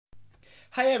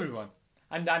Hi everyone,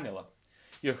 I'm Daniela,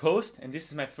 your host, and this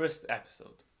is my first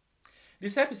episode.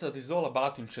 This episode is all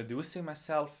about introducing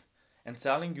myself and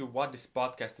telling you what this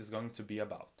podcast is going to be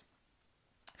about.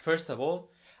 First of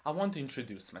all, I want to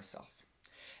introduce myself.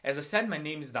 As I said, my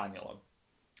name is Daniela.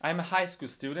 I'm a high school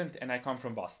student and I come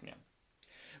from Bosnia.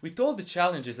 With all the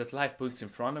challenges that life puts in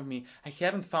front of me, I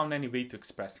haven't found any way to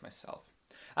express myself.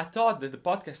 I thought that the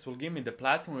podcast will give me the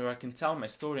platform where I can tell my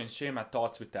story and share my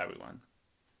thoughts with everyone.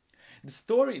 The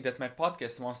story that my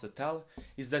podcast wants to tell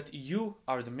is that you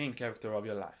are the main character of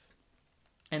your life,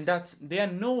 and that there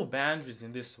are no boundaries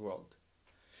in this world.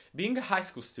 Being a high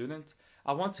school student,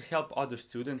 I want to help other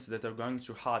students that are going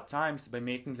through hard times by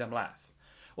making them laugh,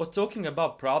 or talking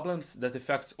about problems that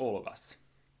affects all of us.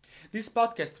 This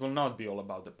podcast will not be all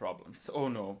about the problems, oh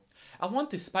no. I want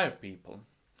to inspire people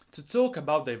to talk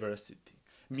about diversity,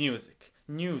 music,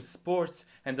 news, sports,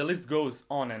 and the list goes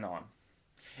on and on.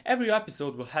 Every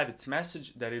episode will have its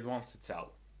message that it wants to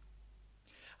tell.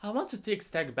 I want to take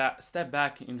a step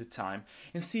back in the time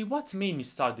and see what made me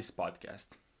start this podcast.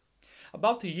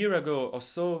 About a year ago or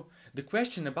so, the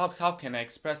question about how can I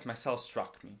express myself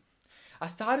struck me. I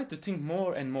started to think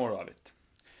more and more of it.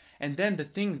 And then the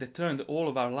thing that turned all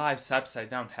of our lives upside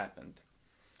down happened.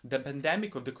 The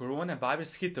pandemic of the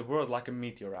coronavirus hit the world like a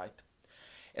meteorite.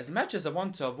 As much as I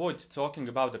want to avoid talking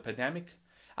about the pandemic,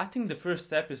 I think the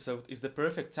first episode is the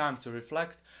perfect time to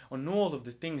reflect on all of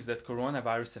the things that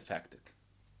coronavirus affected.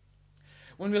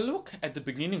 When we look at the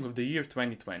beginning of the year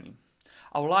 2020,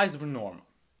 our lives were normal,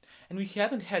 and we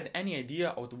haven't had any idea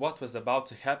of what was about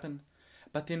to happen,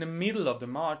 but in the middle of the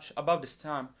March, about this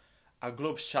time, our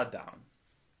globe shut down.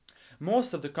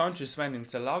 Most of the countries went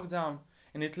into lockdown,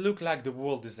 and it looked like the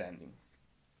world is ending.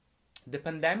 The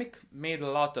pandemic made a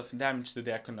lot of damage to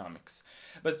the economics,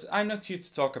 but I'm not here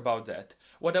to talk about that.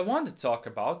 What I want to talk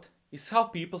about is how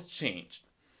people changed,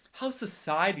 how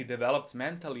society developed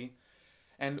mentally,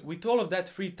 and with all of that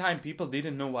free time people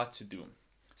didn't know what to do.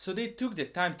 So they took the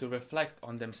time to reflect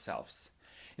on themselves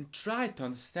and try to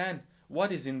understand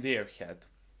what is in their head.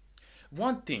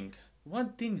 One thing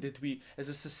that we as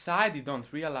a society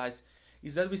don't realize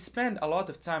is that we spend a lot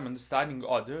of time understanding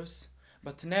others,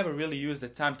 but never really use the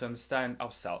time to understand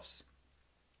ourselves.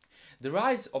 The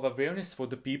rise of awareness for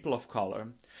the people of color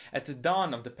at the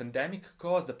dawn of the pandemic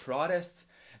caused the protests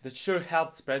that sure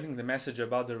helped spreading the message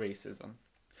about the racism.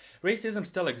 Racism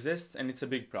still exists and it's a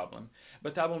big problem,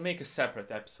 but I will make a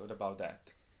separate episode about that.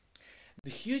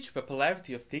 The huge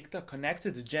popularity of TikTok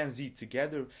connected the Gen Z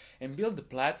together and built a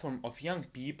platform of young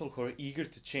people who are eager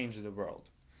to change the world.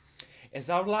 As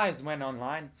our lives went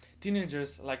online,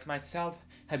 teenagers like myself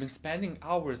have been spending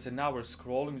hours and hours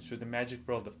scrolling through the magic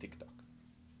world of TikTok.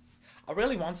 I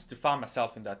really wanted to find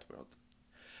myself in that world.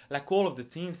 Like all of the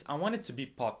teens, I wanted to be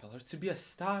popular, to be a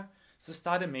star, so I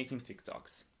started making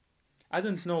TikToks. I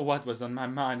don't know what was on my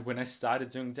mind when I started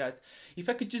doing that. If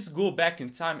I could just go back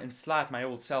in time and slap my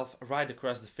old self right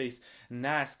across the face and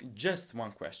ask just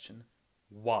one question.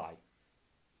 Why?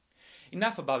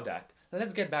 Enough about that.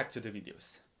 Let's get back to the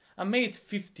videos. I made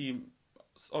 50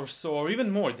 or so or even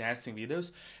more dancing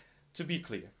videos. To be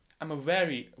clear,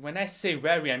 when I say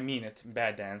very I mean it,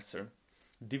 bad dancer.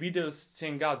 The videos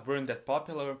turned out weren't that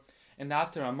popular, and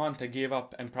after a month I gave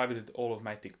up and privated all of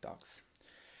my TikToks.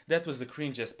 That was the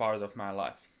cringiest part of my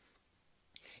life.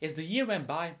 As the year went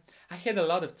by, I had a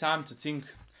lot of time to think,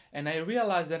 and I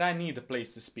realized that I need a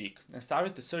place to speak, and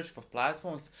started to search for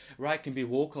platforms where I can be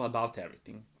vocal about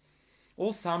everything.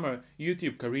 All summer,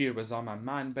 YouTube career was on my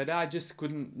mind, but I just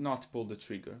couldn't not pull the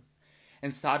trigger,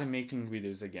 and started making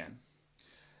videos again.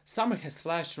 Summer has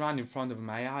flashed right in front of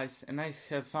my eyes, and I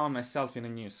have found myself in a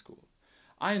new school.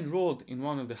 I enrolled in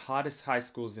one of the hottest high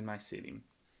schools in my city.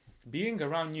 Being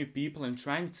around new people and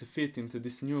trying to fit into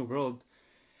this new world,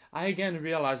 I again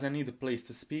realized I need a place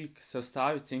to speak, so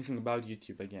started thinking about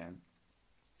YouTube again.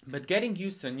 But getting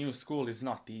used to a new school is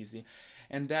not easy,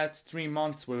 and that 3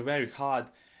 months were very hard,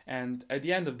 and at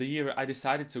the end of the year I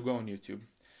decided to go on YouTube.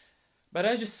 But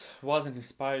I just wasn't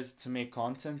inspired to make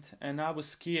content, and I was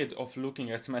scared of looking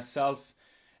at myself,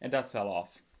 and that fell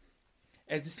off.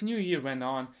 As this new year went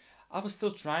on, I was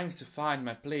still trying to find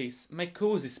my place, my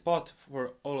cozy spot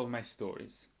for all of my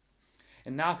stories.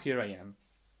 And now here I am.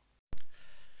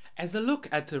 As I look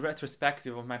at the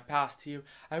retrospective of my past year,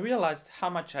 I realized how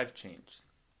much I've changed.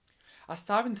 I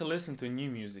started to listen to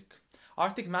new music.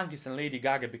 Arctic Monkeys and Lady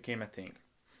Gaga became a thing.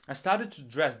 I started to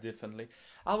dress differently.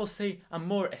 I will say I'm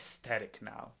more aesthetic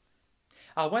now.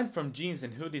 I went from jeans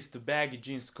and hoodies to baggy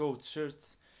jeans coat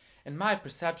shirts, and my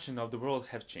perception of the world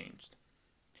have changed.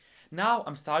 Now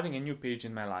I'm starting a new page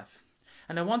in my life,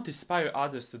 and I want to inspire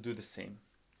others to do the same.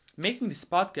 Making this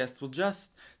podcast will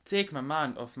just take my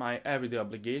mind off my everyday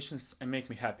obligations and make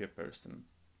me a happier person.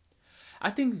 I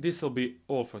think this will be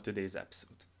all for today's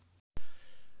episode.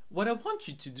 What I want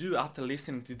you to do after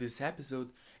listening to this episode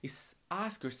is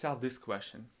ask yourself this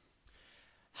question.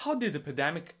 How did the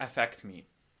pandemic affect me?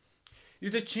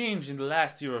 Did I change in the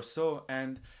last year or so,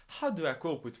 and how do I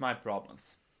cope with my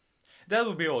problems? That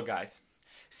will be all, guys.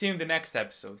 See you in the next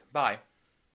episode. Bye.